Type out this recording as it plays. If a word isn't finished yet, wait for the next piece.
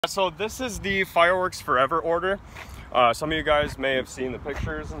So this is the Fireworks Forever order. Some of you guys may have seen the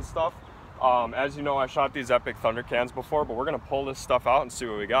pictures and stuff. As you know, I shot these epic thunder cans before, but we're gonna pull this stuff out and see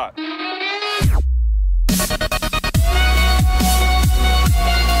what we got.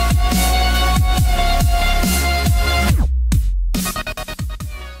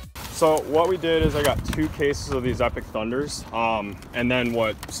 So what we did is I got 2 cases of these epic thunders, and then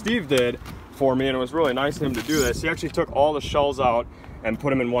what Steve did for me, and it was really nice of him to do this, he actually took all the shells out and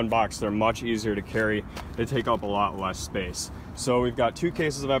put them in one box. They're much easier to carry. They take up a lot less space. So we've got 2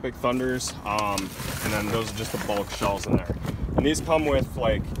 cases of epic thunders, and then those are just the bulk shells in there. And these come with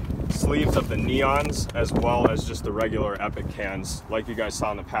like sleeves of the neons as well as just the regular epic cans, like you guys saw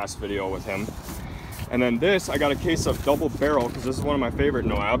in the past video with him. And then this, I got a case of double barrel because this is one of my favorite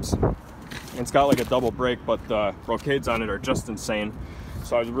NOABs. It's got like a double break, but the brocades on it are just insane.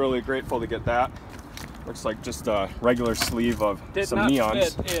 So I was really grateful to get that. Looks like just a regular sleeve of some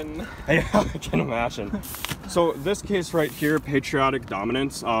neons. Fit in. Yeah, I can imagine. So this case right here, Patriotic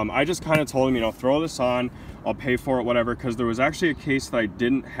Dominance, I just kind of told him, you know, throw this on, I'll pay for it, whatever, because there was actually a case that I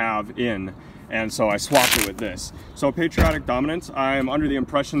didn't have in, and so I swapped it with this. So Patriotic Dominance, I'm under the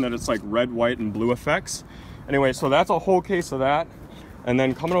impression that it's like red, white, and blue effects. Anyway, so that's a whole case of that. And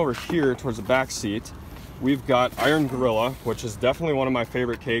then coming over here towards the back seat, we've got Iron Gorilla, which is definitely one of my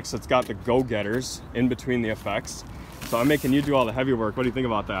favorite cakes. It's got the go-getters in between the effects. So I'm making you do all the heavy work. What do you think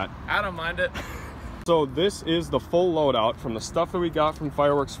about that? I don't mind it. So this is the full loadout from the stuff that we got from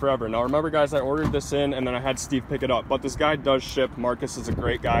Fireworks Forever. Now remember guys, I ordered this in and then I had Steve pick it up, but this guy does ship. Marcus is a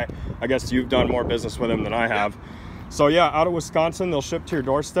great guy. I guess you've done more business with him than I have. So yeah, out of Wisconsin, they'll ship to your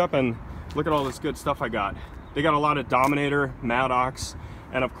doorstep, and look at all this good stuff I got. They got a lot of Dominator, Maddox,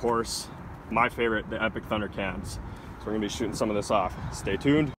 and of course, my favorite, the Epic Thunder cans. So we're gonna be shooting some of this off. Stay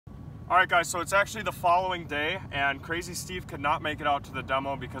tuned. All right guys, so it's actually the following day, and Crazy Steve could not make it out to the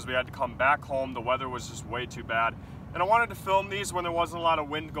demo because we had to come back home. The weather was just way too bad. And I wanted to film these when there wasn't a lot of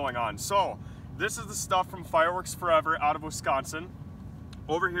wind going on. So this is the stuff from Fireworks Forever out of Wisconsin.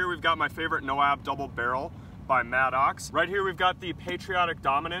 Over here we've got my favorite NOAB double barrel by Maddox. Right here we've got the Patriotic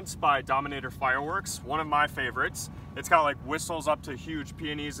Dominance by Dominator Fireworks, one of my favorites. It's got like whistles up to huge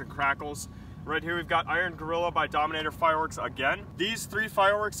peonies and crackles. Right here we've got Iron Gorilla by Dominator Fireworks again. These 3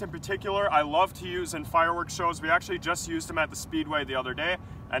 fireworks in particular I love to use in fireworks shows. We actually just used them at the Speedway the other day,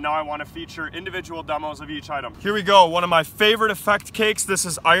 and now I want to feature individual demos of each item. Here we go, one of my favorite effect cakes. This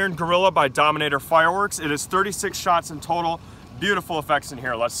is Iron Gorilla by Dominator Fireworks. It is 36 shots in total. Beautiful effects in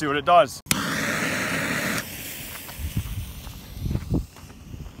here. Let's see what it does.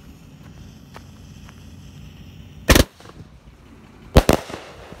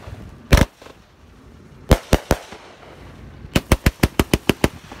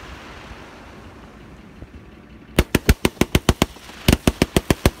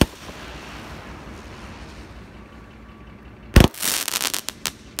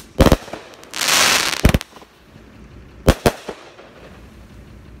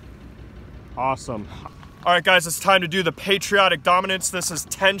 Awesome. All right guys, it's time to do the Patriotic Dominance. This is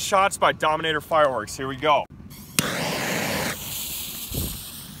 10 shots by Dominator Fireworks. Here we go.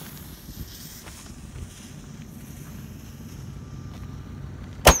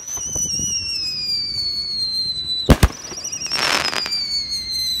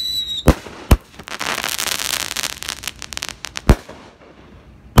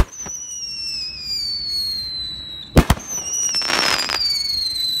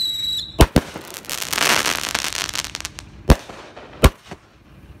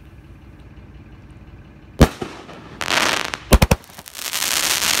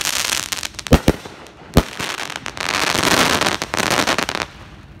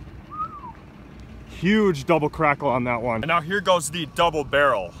 Huge double crackle on that one. And now here goes the double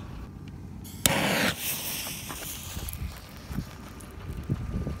barrel.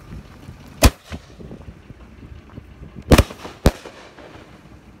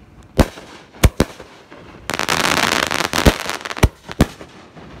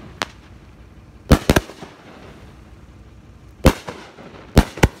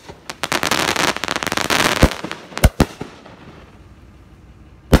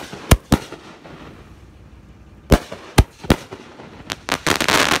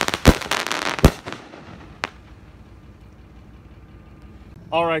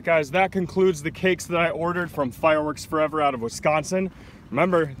 All right guys, that concludes the cakes that I ordered from Fireworks Forever out of Wisconsin.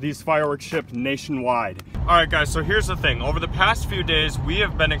 Remember, these fireworks ship nationwide. All right guys, so here's the thing. Over the past few days, we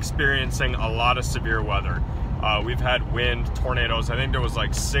have been experiencing a lot of severe weather. We've had wind, tornadoes. I think there was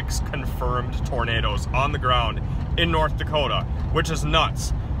like 6 confirmed tornadoes on the ground in North Dakota, which is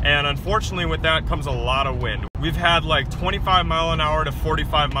nuts. And unfortunately with that comes a lot of wind. We've had like 25-mile-an-hour to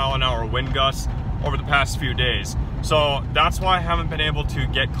 45-mile-an-hour wind gusts over the past few days. So that's why I haven't been able to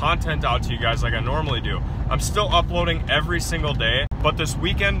get content out to you guys like I normally do. I'm still uploading every single day, but this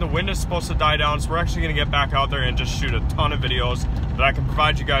weekend the wind is supposed to die down, so we're actually gonna get back out there and just shoot a ton of videos that I can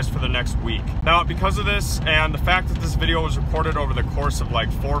provide you guys for the next week. Now, because of this and the fact that this video was recorded over the course of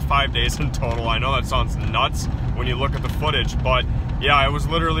like 4 or 5 days in total, I know that sounds nuts when you look at the footage, but yeah, it was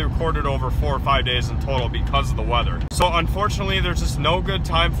literally recorded over 4 or 5 days in total because of the weather. So unfortunately, there's just no good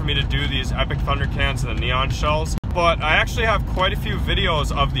time for me to do these Epic Thunder cans and the neon shells. But I actually have quite a few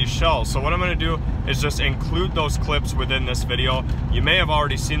videos of these shells. So what I'm gonna do is just include those clips within this video. You may have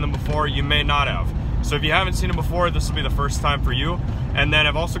already seen them before, you may not have. So if you haven't seen them before, this will be the first time for you. And then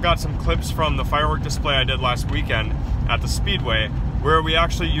I've also got some clips from the firework display I did last weekend at the Speedway, where we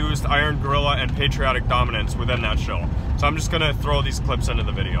actually used Iron Gorilla and Patriotic Dominance within that show. So I'm just gonna throw these clips into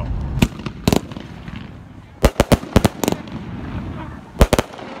the video.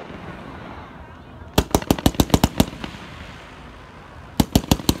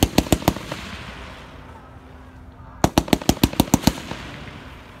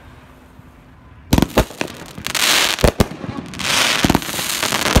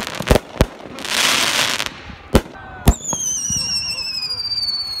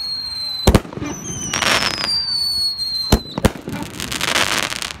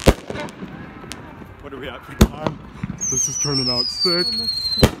 What are we at for time? This is turning out sick.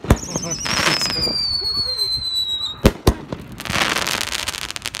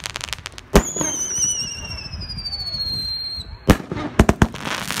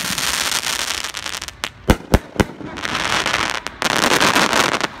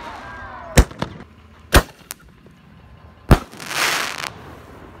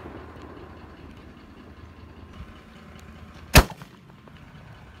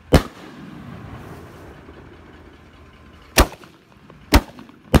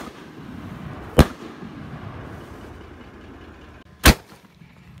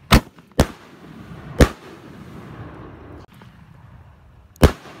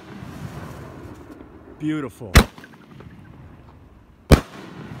 Beautiful.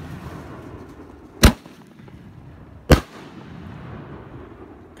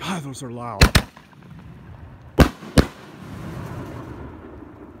 God, those are loud.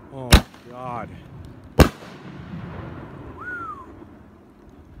 Oh, God.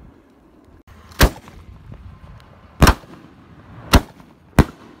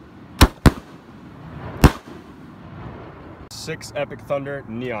 Six Epic Thunder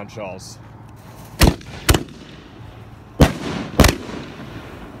neon shells.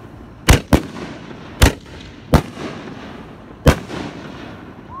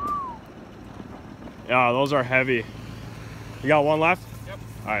 Yeah, those are heavy. You got one left? Yep.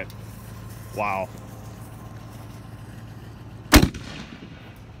 All right. Wow.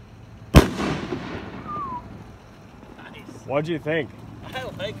 Nice. What'd you think? I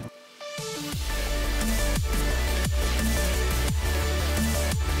like it.